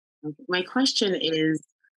My question is,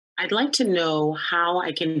 I'd like to know how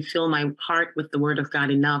I can fill my heart with the word of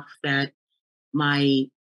God enough that my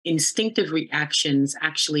instinctive reactions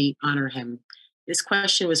actually honor him. This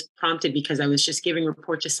question was prompted because I was just giving a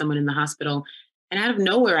report to someone in the hospital, and out of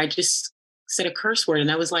nowhere, I just said a curse word,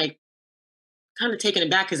 and I was like kind of taken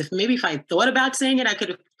aback because if I thought about saying it, I could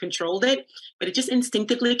have controlled it, but it just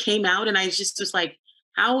instinctively came out, and I just was like,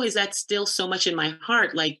 how is that still so much in my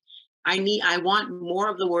heart? Like, I want more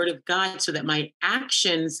of the word of God so that my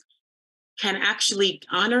actions can actually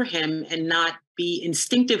honor him and not be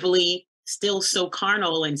instinctively still so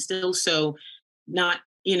carnal and still so not,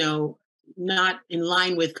 not in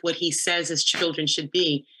line with what he says his children should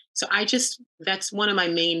be. So that's one of my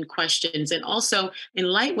main questions. And also in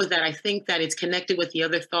light with that, I think that it's connected with the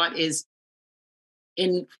other thought is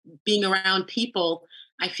in being around people,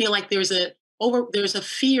 I feel like there's a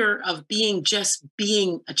fear of being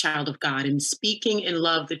a child of God and speaking in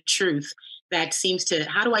love the truth that seems to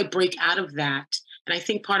how do I break out of that? And I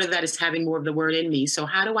think part of that is having more of the word in me. So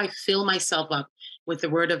how do I fill myself up with the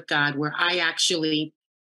word of God where I actually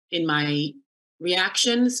in my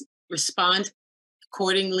reactions respond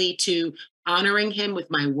accordingly to honoring him with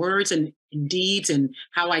my words and deeds and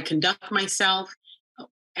how I conduct myself,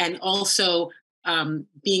 and also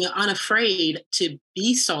being unafraid to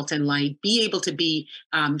be salt and light, be able to be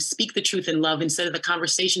speak the truth in love instead of the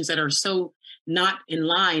conversations that are so not in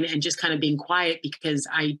line and just kind of being quiet because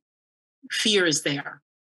I fear is there.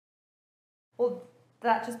 Well,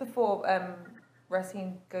 that just before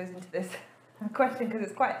Racine goes into this question, because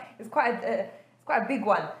it's quite a big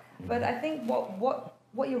one. But I think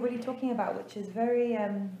what you're really talking about, which is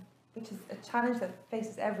which is a challenge that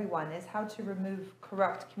faces everyone, is how to remove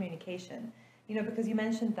corrupt communication. Because you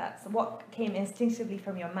mentioned that what came instinctively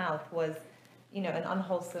from your mouth was, an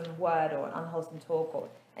unwholesome word or an unwholesome talk,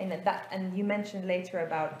 and you mentioned later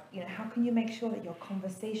about, how can you make sure that your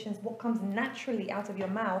conversations, what comes naturally out of your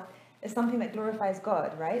mouth, is something that glorifies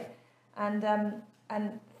God, right? And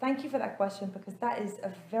thank you for that question, because that is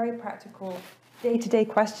a very practical day-to-day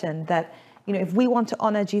question that, if we want to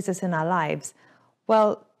honor Jesus in our lives,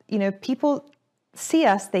 well, people see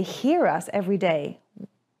us, they hear us every day.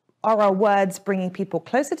 Are our words bringing people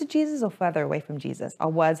closer to Jesus or further away from Jesus? Our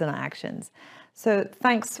words and our actions. So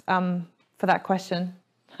thanks for that question.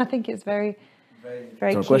 I think it's very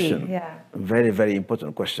key. Question. Yeah. Very, very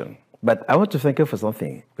important question. But I want to thank her for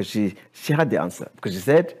something, because she had the answer. Because she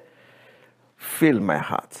said, fill my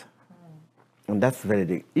heart. And that's very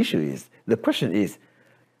the issue is. The question is,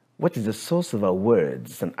 what is the source of our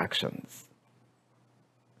words and actions?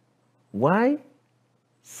 Why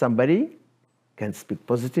somebody can speak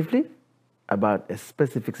positively about a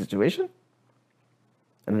specific situation,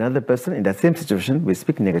 and another person in that same situation will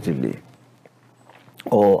speak negatively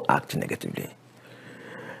or act negatively.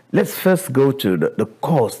 Let's first go to the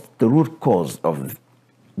cause, the root cause of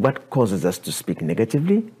what causes us to speak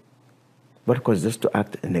negatively, what causes us to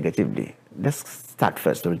act negatively. Let's start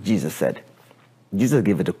first with what Jesus said. Jesus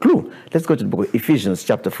gave it a clue. Let's go to the book of Ephesians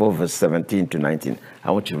chapter 4, verse 17 to 19.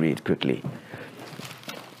 I want to read quickly.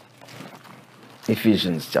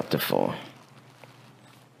 Ephesians chapter 4,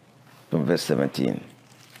 from verse 17.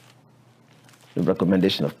 The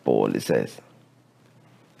recommendation of Paul, it says.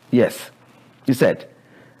 Yes, he said,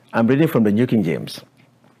 I'm reading from the New King James.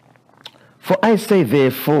 For I say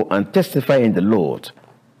therefore and testify in the Lord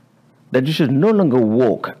that you should no longer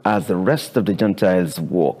walk as the rest of the Gentiles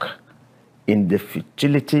walk, in the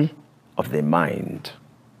futility of their mind.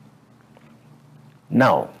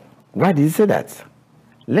 Now, why did he say that?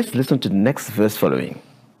 Let's listen to the next verse following.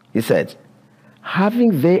 He said,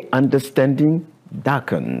 having their understanding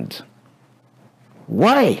darkened.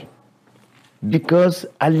 Why? Because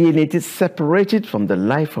alienated, separated from the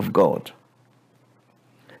life of God.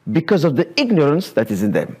 Because of the ignorance that is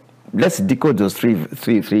in them. Let's decode those three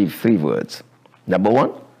words. Number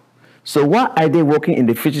one, so why are they walking in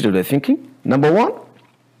the futility of their thinking? Number one,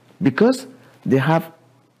 because they have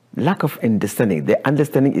lack of understanding. Their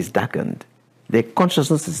understanding is darkened. Their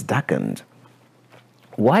consciousness is darkened.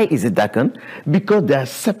 Why is it darkened? Because they are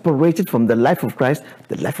separated from the life of Christ,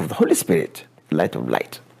 the life of the Holy Spirit, the light of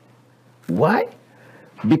light. Why?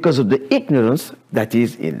 Because of the ignorance that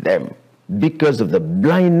is in them. Because of the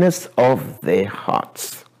blindness of their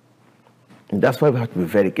hearts. And that's why we have to be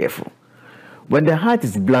very careful. When the heart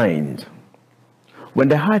is blind, when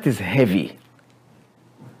the heart is heavy,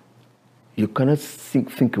 you cannot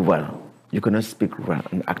think well. You cannot speak well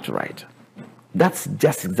and act right. That's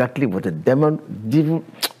just exactly what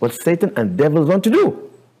what Satan and devils want to do.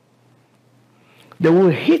 They will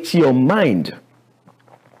hit your mind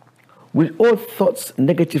with all thoughts,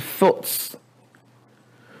 negative thoughts,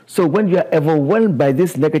 So when you are overwhelmed by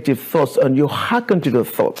these negative thoughts and you hearken to the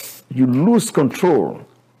thoughts, you lose control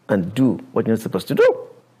and do what you're supposed to do.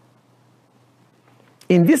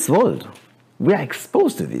 In this world, we are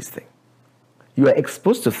exposed to these things. You are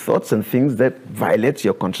exposed to thoughts and things that violate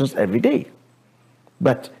your conscience every day.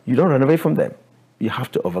 But you don't run away from them. You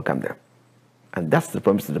have to overcome them. And that's the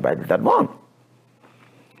promise of the Bible, that one.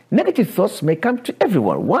 Negative thoughts may come to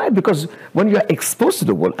everyone. Why? Because when you are exposed to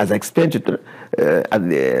the world, as I explained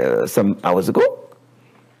some hours ago,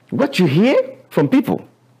 what you hear from people,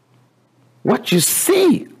 what you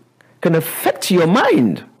see can affect your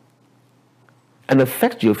mind and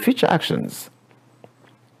affect your future actions.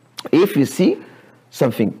 If you see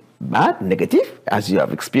something bad, negative, as you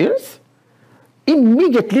have experienced,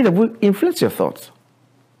 immediately that will influence your thoughts.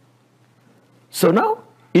 So now,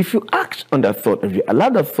 if you act on that thought, if you allow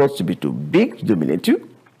that thought to be too big to dominate you,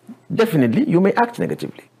 definitely you may act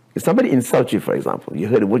negatively. If somebody insults you, for example, you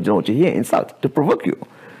heard a word, you know what you hear, insult, to provoke you.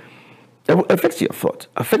 That will affect your thought,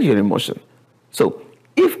 affect your emotion. So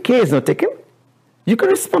if care is not taken, you can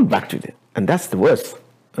respond back to it. And that's the worst.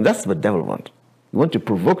 And that's what the devil wants. He wants to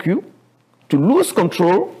provoke you to lose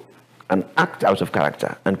control and act out of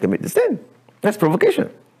character and commit the sin. That's provocation.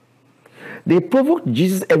 They provoked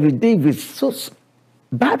Jesus every day with such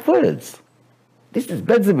bad words. This is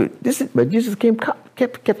Beelzebub. But Jesus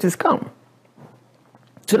kept his calm.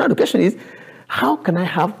 So now the question is, how can I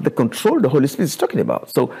have the control the Holy Spirit is talking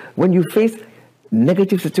about? So when you face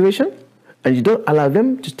negative situation and you don't allow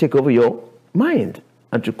them to take over your mind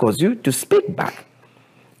and to cause you to speak back.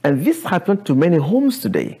 And this happened to many homes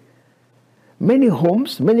today. Many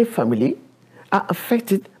homes, many families are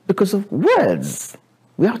affected because of words.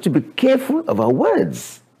 We have to be careful of our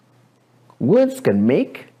words. Words can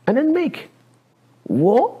make and unmake.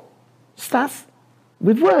 War starts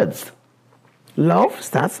with words. Love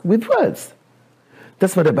starts with words.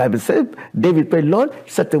 That's what the Bible said. David prayed, Lord,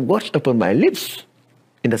 set a watch upon my lips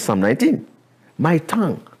in the Psalm 19. My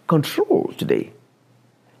tongue, control today.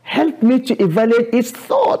 Help me to evaluate its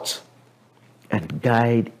thoughts and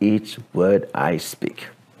guide each word I speak.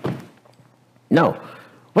 Now,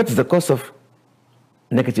 what is the cause of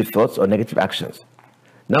negative thoughts or negative actions?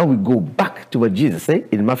 Now we go back to what Jesus said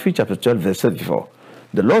in Matthew chapter 12, verse 34.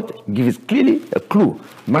 The Lord gives clearly a clue.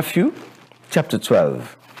 Matthew chapter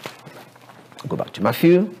 12. Go back to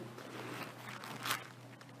Matthew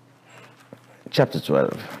chapter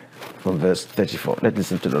 12 from verse 34. Let's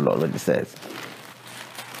listen to the Lord what he says.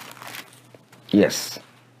 Yes.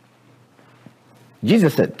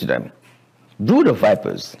 Jesus said to them, brood of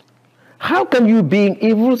vipers, how can you being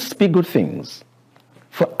evil speak good things?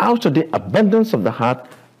 For out of the abundance of the heart,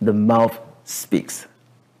 the mouth speaks.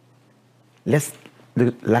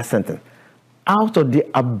 The last sentence. Out of the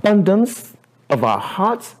abundance of our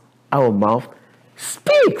hearts, our mouth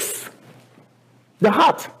speaks. The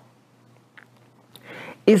heart.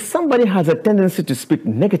 If somebody has a tendency to speak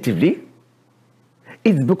negatively,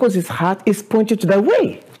 it's because his heart is pointed to that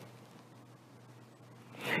way.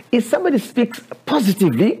 If somebody speaks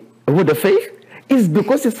positively with the faith, it's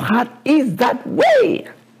because his heart is that way.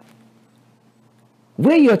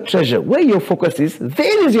 Where your treasure, where your focus is,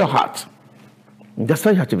 there is your heart. That's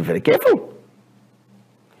why you have to be very careful.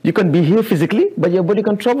 You can be here physically, but your body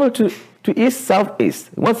can travel to east, south, east.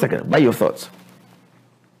 1 second, by your thoughts.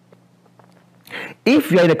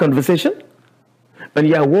 If you are in a conversation and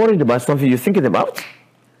you are worried about something you're thinking about,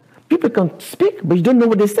 people can speak, but you don't know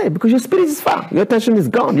what they say because your spirit is far. Your attention is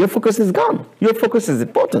gone. Your focus is gone. Your focus is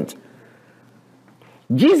important.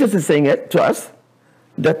 Jesus is saying it to us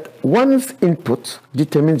that one's input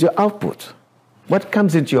determines your output. What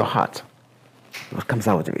comes into your heart, what comes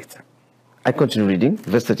out of it. I continue reading,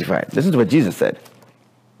 verse 35. Listen to what Jesus said.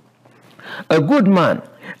 A good man,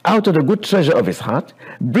 out of the good treasure of his heart,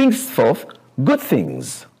 brings forth good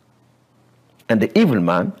things. And the evil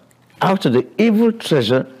man, out of the evil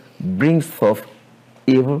treasure, brings forth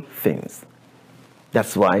evil things.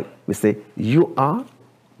 That's why we say, you are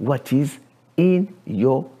what is in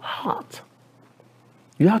your heart.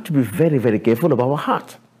 You have to be very, very careful of our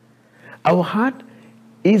heart. Our heart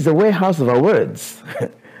is the warehouse of our words.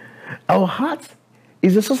 Our heart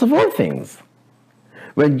is the source of all things.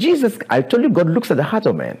 When Jesus, I told you, God looks at the heart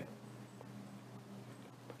of man.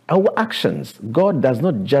 Our actions, God does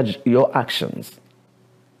not judge your actions.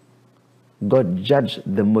 God judges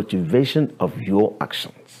the motivation of your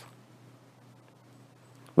actions.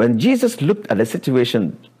 When Jesus looked at a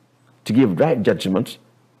situation to give right judgment,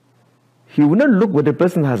 he will not look what the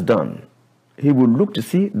person has done. He will look to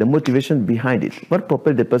see the motivation behind it. What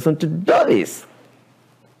propelled the person to do this?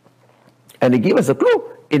 And he gave us a clue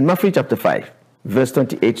in Matthew chapter 5, verse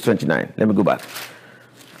 28 to 29. Let me go back.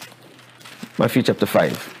 Matthew chapter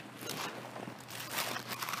 5.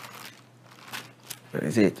 Where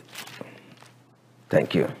is it?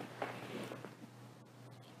 Thank you.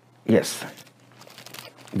 Yes.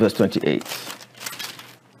 Verse 28.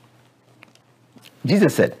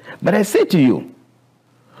 Jesus said, "But I say to you,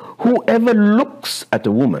 whoever looks at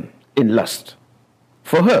a woman in lust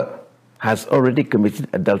for her has already committed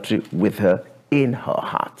adultery with her in her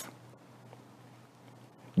heart."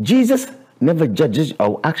 Jesus never judges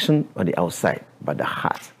our action on the outside, but the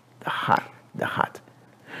heart, the heart, the heart.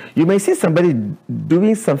 You may see somebody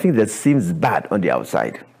doing something that seems bad on the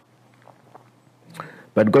outside,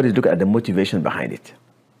 but God is looking at the motivation behind it,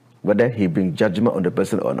 whether he brings judgment on the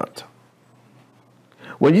person or not.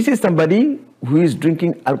 When you see somebody who is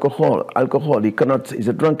drinking alcohol, he's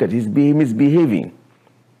a drunkard, he's misbehaving.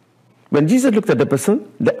 When Jesus looked at the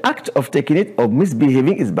person, the act of taking it or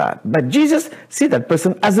misbehaving is bad. But Jesus sees that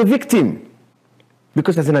person as a victim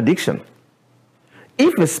because there's an addiction.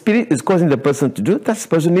 If a spirit is causing the person to do, that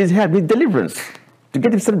person needs help, needs deliverance to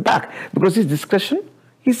get himself back, because his discretion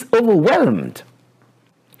is overwhelmed.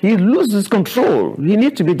 He loses control. He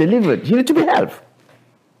needs to be delivered. He needs to be helped.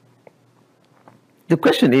 The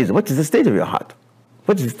question is, what is the state of your heart?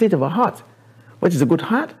 What is the state of our heart? What is a good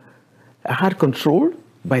heart? A heart controlled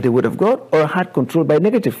by the word of God, or a heart controlled by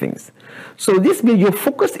negative things? So this means your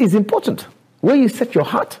focus is important. Where you set your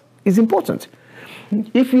heart is important.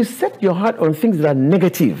 If you set your heart on things that are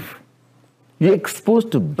negative, you're exposed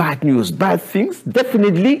to bad news, bad things,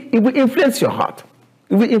 definitely it will influence your heart.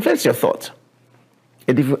 It will influence your thought.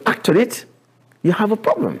 And if you act on it, you have a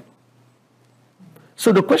problem.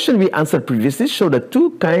 So the question we answered previously showed the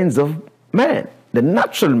two kinds of man, the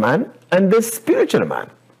natural man and the spiritual man,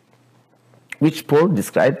 which Paul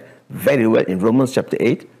described very well in Romans chapter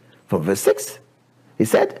 8 from verse 6. He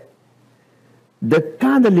said, "The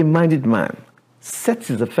carnally minded man sets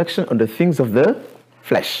his affection on the things of the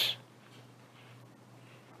flesh,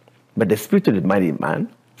 but the spiritually minded man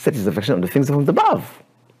sets his affection on the things of above."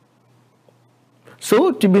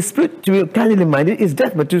 So to be carnally minded is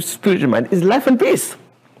death, but to be spiritually minded is life and peace.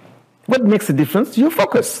 What makes the difference? Your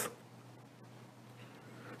focus.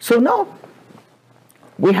 So now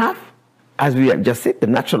we have, as we have just said, the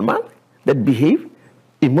natural man that behave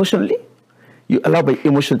emotionally. You allow by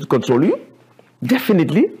emotion to control you.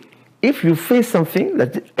 Definitely, if you face something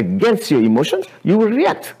that's against your emotions, you will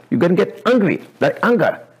react. You're going to get angry, like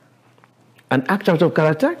anger, and act out of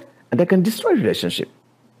character, and that can destroy relationship.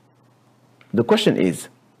 The question is,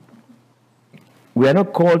 we are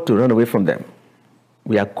not called to run away from them.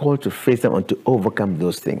 We are called to face them and to overcome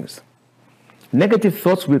those things. Negative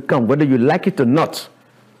thoughts will come whether you like it or not.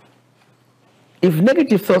 If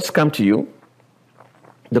negative thoughts come to you,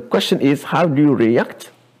 the question is, how do you react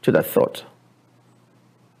to that thought?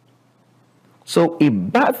 So if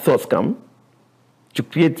bad thoughts come to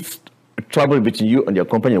create trouble between you and your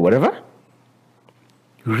company or whatever,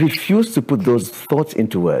 refuse to put those thoughts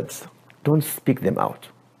into words. Don't speak them out.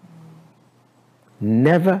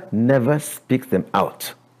 Never, never speak them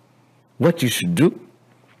out. What you should do,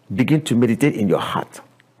 begin to meditate in your heart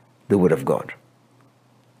the word of God.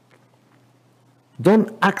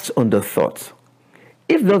 Don't act on the thoughts.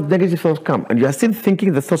 If those negative thoughts come and you are still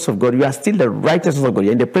thinking the thoughts of God, you are still the righteousness of God,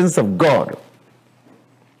 you're in the presence of God.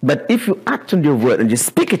 But if you act on your word and you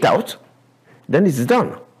speak it out, then it's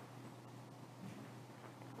done.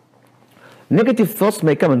 Negative thoughts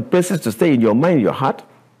may come and persist to stay in your mind, your heart,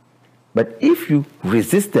 but if you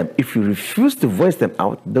resist them, if you refuse to voice them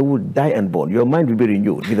out, they will die unborn. Your mind will be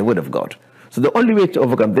renewed with the word of God. So the only way to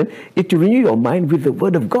overcome them is to renew your mind with the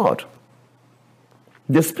word of God.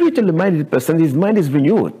 The spiritually minded person, his mind is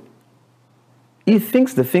renewed. He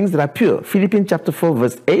thinks the things that are pure. Philippians chapter 4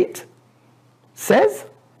 verse 8 says,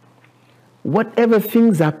 whatever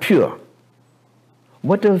things are pure,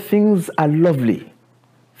 whatever things are lovely,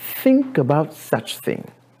 think about such thing.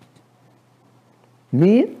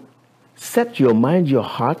 Mean, set your mind, your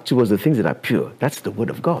heart towards the things that are pure. That's the word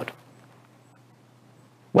of God.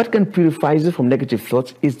 What can purify you from negative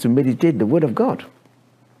thoughts is to meditate the word of God.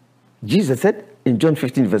 Jesus said in John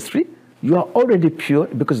 15 verse 3, you are already pure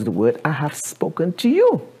because of the word I have spoken to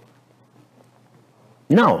you.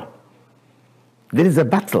 Now, there is a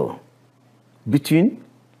battle between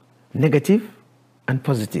negative and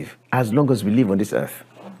positive as long as we live on this earth.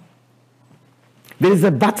 There is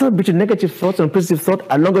a battle between negative thoughts and positive thoughts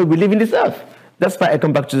as long as we live in this earth. That's why I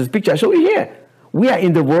come back to this picture I show you here. We are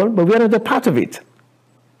in the world, but we are not a part of it.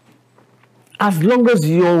 As long as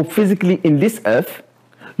you're physically in this earth,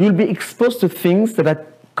 you'll be exposed to things that are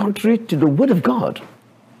contrary to the word of God.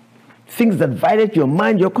 Things that violate your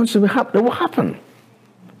mind, your conscience, they will happen.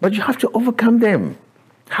 But you have to overcome them.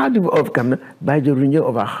 How do we overcome them? By the renewal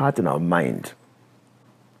of our heart and our mind.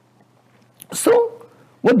 So,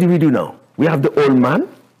 what do we do now? We have the old man,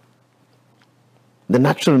 the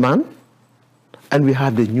natural man, and we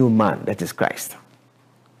have the new man, that is Christ.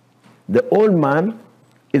 The old man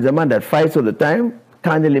is the man that fights all the time,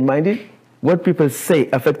 carnally minded. What people say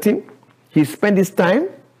affect him. He spends his time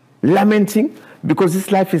lamenting because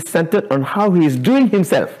his life is centered on how he is doing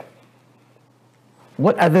himself.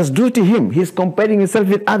 What others do to him, he's comparing himself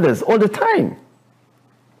with others all the time.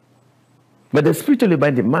 But the spiritually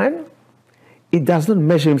minded man, he does not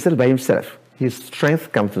measure himself by himself. His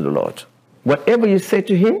strength comes from the Lord. Whatever you say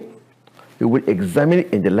to him, he will examine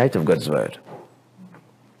it in the light of God's word.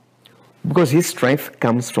 Because his strength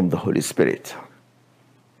comes from the Holy Spirit,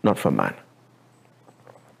 not from man.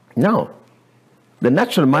 Now, the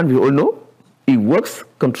natural man, we all know, he works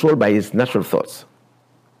controlled by his natural thoughts.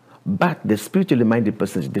 But the spiritually minded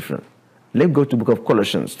person is different. Let's go to the book of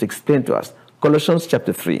Colossians to explain to us. Colossians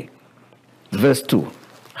chapter 3, verse 2.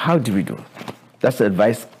 How do we do? That's the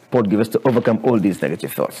advice Paul gives us to overcome all these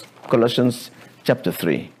negative thoughts. Colossians chapter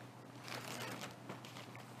 3.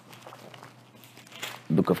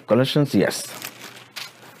 Book of Colossians, yes.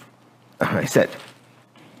 I said,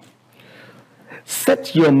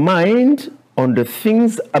 set your mind on the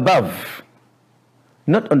things above,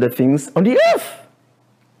 not on the things on the earth.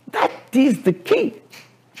 That is the key.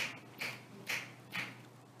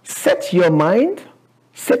 Set your mind,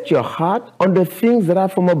 set your heart on the things that are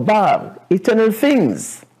from above, eternal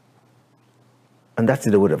things. And that's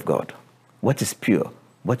in the word of God. What is pure,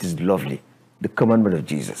 what is lovely, the commandment of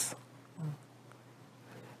Jesus.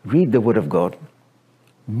 Read the word of God,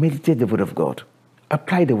 meditate the word of God,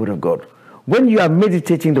 apply the word of God. When you are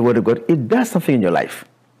meditating the word of God, it does something in your life.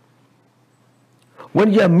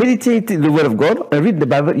 When you are meditating the word of God and read the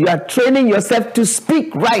Bible, you are training yourself to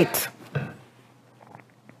speak right.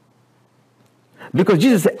 Because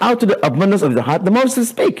Jesus said, out of the abundance of the heart, the mouth will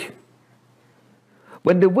speak.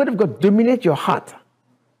 When the word of God dominates your heart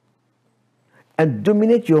and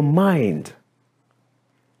dominates your mind,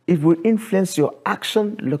 it will influence your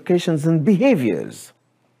action, locations, and behaviors.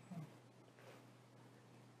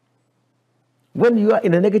 When you are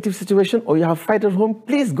in a negative situation or you have a fight at home,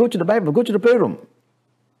 please go to the Bible, go to the prayer room.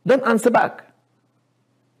 Don't answer back.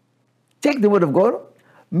 Take the word of God,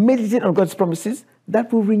 meditate on God's promises,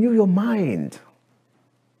 that will renew your mind.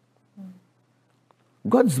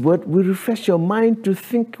 God's word will refresh your mind to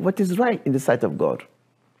think what is right in the sight of God.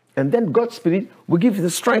 And then God's Spirit will give you the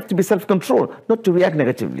strength to be self-controlled, not to react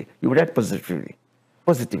negatively. You will react positively.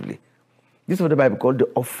 This is what the Bible called the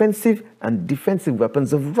offensive and defensive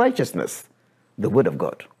weapons of righteousness, the word of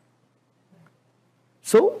God.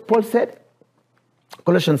 So Paul said,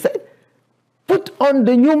 Colossians said, put on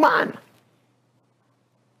the new man.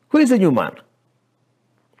 Who is the new man?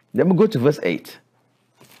 Then we go to verse 8.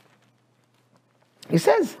 He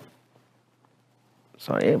says,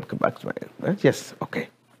 sorry, I'll come back to my, yes, okay.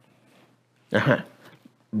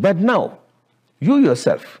 But now, you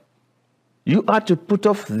yourself, you are to put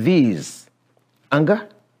off these: anger,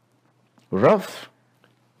 wrath,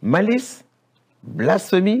 malice,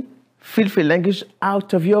 blasphemy, filthy language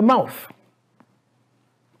out of your mouth.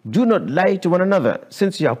 Do not lie to one another,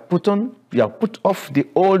 since you have put off the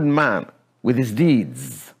old man with his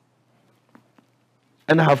deeds,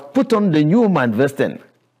 and have put on the new man, verse 10,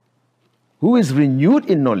 who is renewed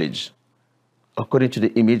in knowledge according to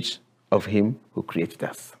the image of him who created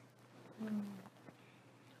us.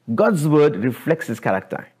 God's word reflects his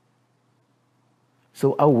character.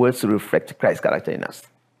 So our words reflect Christ's character in us.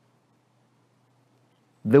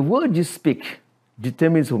 The word you speak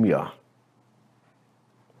determines whom you are.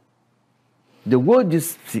 The word you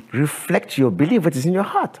speak reflects your belief, what is in your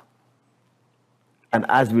heart. And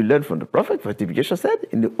as we learned from the prophet, what Joshua said,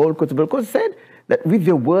 in the Old Covenant said, that with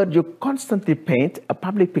your word you constantly paint a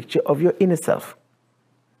public picture of your inner self.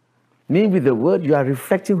 Meaning with the word you are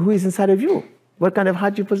reflecting who is inside of you, what kind of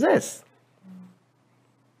heart you possess.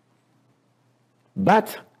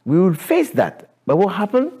 But we will face that. But what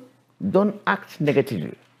happened? Don't act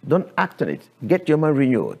negatively. Don't act on it. Get your mind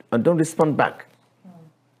renewed and don't respond back.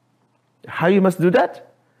 How you must do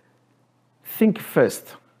that? Think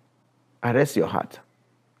first. Arrest your heart.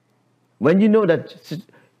 When you know that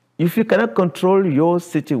if you cannot control your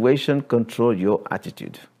situation, control your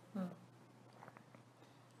attitude.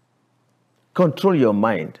 Control your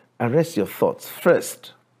mind. Arrest your thoughts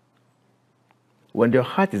first. When your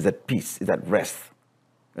heart is at peace, is at rest,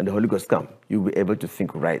 and the Holy Ghost comes, you'll be able to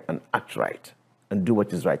think right and act right and do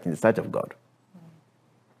what is right in the sight of God.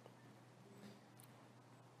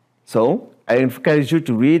 So, I encourage you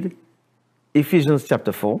to read Ephesians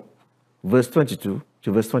chapter 4, verse 22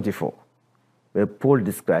 to verse 24, where Paul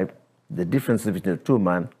described the difference between the two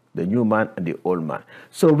man, the new man and the old man.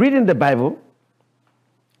 So reading the Bible,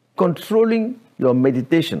 controlling your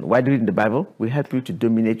meditation while reading the Bible will help you to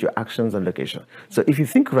dominate your actions and location. So if you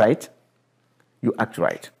think right, you act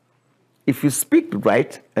right. If you speak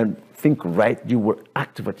right and think right, you will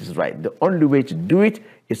act what is right. The only way to do it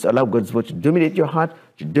is to allow God's word to dominate your heart,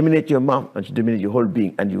 to dominate your mouth, and to dominate your whole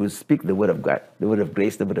being. And you will speak the word of God, the word of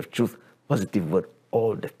grace, the word of truth, positive word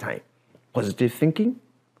all the time. Positive thinking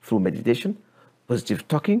through meditation, positive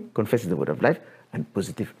talking, confessing the word of life, and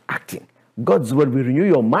positive acting. God's word will renew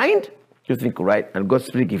your mind to think right, and God's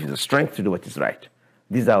spirit gives you the strength to do what is right.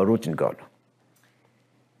 These are our roots in God.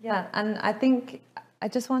 Yeah, and I think I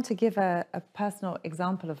just want to give a personal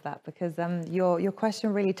example of that, because your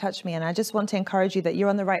question really touched me, and I just want to encourage you that you're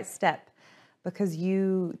on the right step, because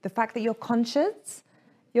the fact that you're conscious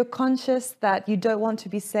that you don't want to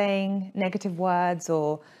be saying negative words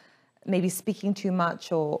or maybe speaking too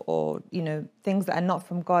much or things that are not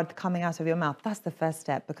from God coming out of your mouth. That's the first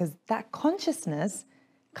step, because that consciousness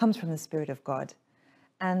comes from the Spirit of God.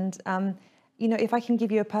 And if I can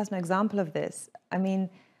give you a personal example of this, I mean,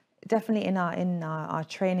 definitely in our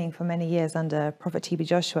training for many years under Prophet T.B.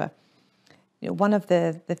 Joshua, one of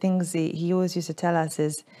the things he always used to tell us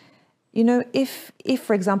is, if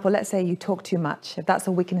for example, let's say you talk too much, if that's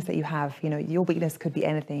a weakness that you have, your weakness could be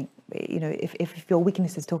anything, if your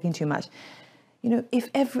weakness is talking too much, if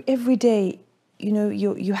every day,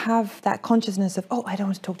 you have that consciousness of, oh, I don't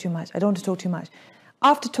want to talk too much, I don't want to talk too much.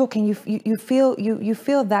 After talking, you feel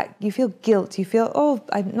guilt, you feel, oh,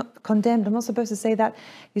 I'm not condemned, I'm not supposed to say that.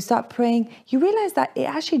 You start praying, you realize that it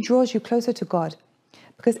actually draws you closer to God,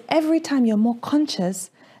 because every time you're more conscious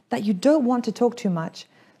that you don't want to talk too much,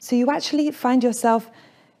 so you actually find yourself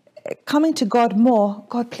coming to God more.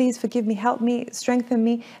 God, please forgive me, help me, strengthen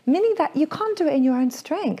me, meaning that you can't do it in your own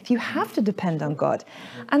strength. You have to depend on God.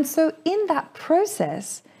 And so in that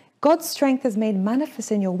process, God's strength is made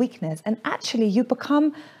manifest in your weakness, and actually you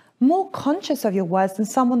become more conscious of your words than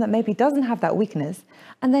someone that maybe doesn't have that weakness.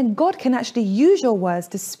 And then God can actually use your words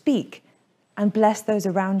to speak and bless those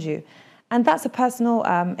around you. And that's a personal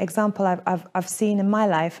example I've seen in my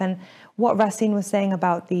life. And what Racine was saying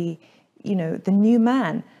about the new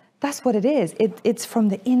man, that's what it is. It's from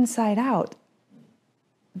the inside out,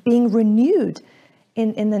 being renewed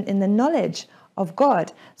in the knowledge of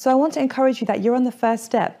God. So I want to encourage you that you're on the first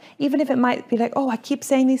step, even if it might be like, oh, I keep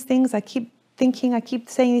saying these things, I keep thinking, I keep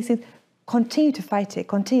saying these things. Continue to fight it.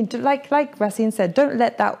 Continue to, like Racine said, don't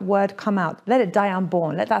let that word come out. Let it die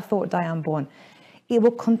unborn. Let that thought die unborn. It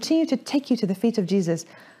will continue to take you to the feet of Jesus,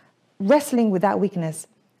 wrestling with that weakness.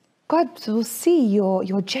 God will see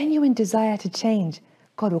your genuine desire to change.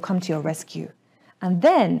 God will come to your rescue. And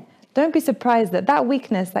then don't be surprised that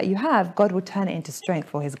weakness that you have, God will turn it into strength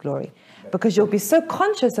for his glory. Because you'll be so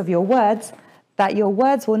conscious of your words that your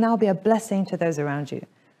words will now be a blessing to those around you.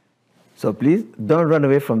 So please don't run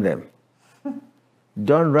away from them.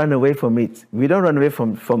 Don't run away from it. We don't run away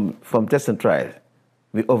from tests and trials.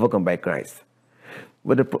 We overcome by Christ.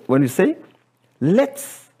 When you say, let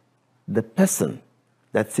the person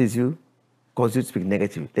that sees you cause you to speak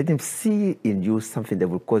negatively, let him see in you something that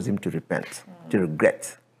will cause him to repent, to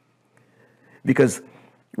regret. Because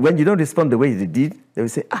when you don't respond the way you did, they will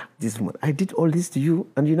say, this woman, I did all this to you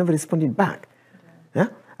and you never responded back. Yeah.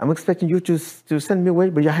 I'm expecting you to send me away,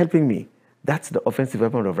 but you're helping me. That's the offensive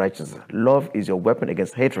weapon of righteousness. Love is your weapon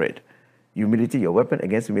against hatred. Humility, your weapon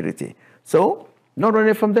against humility. So, not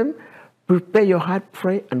running from them, prepare your heart,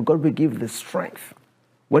 pray, and God will give the strength.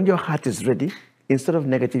 When your heart is ready, instead of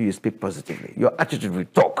negative, you speak positively. Your attitude will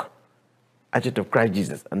talk. Attitude of Christ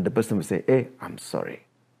Jesus. And the person will say, hey, I'm sorry.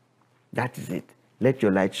 That is it. Let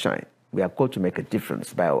your light shine. We are called to make a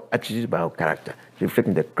difference by our attitude, by our character,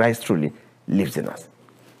 reflecting that Christ truly lives in us.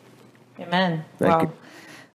 Amen. Thank wow. you.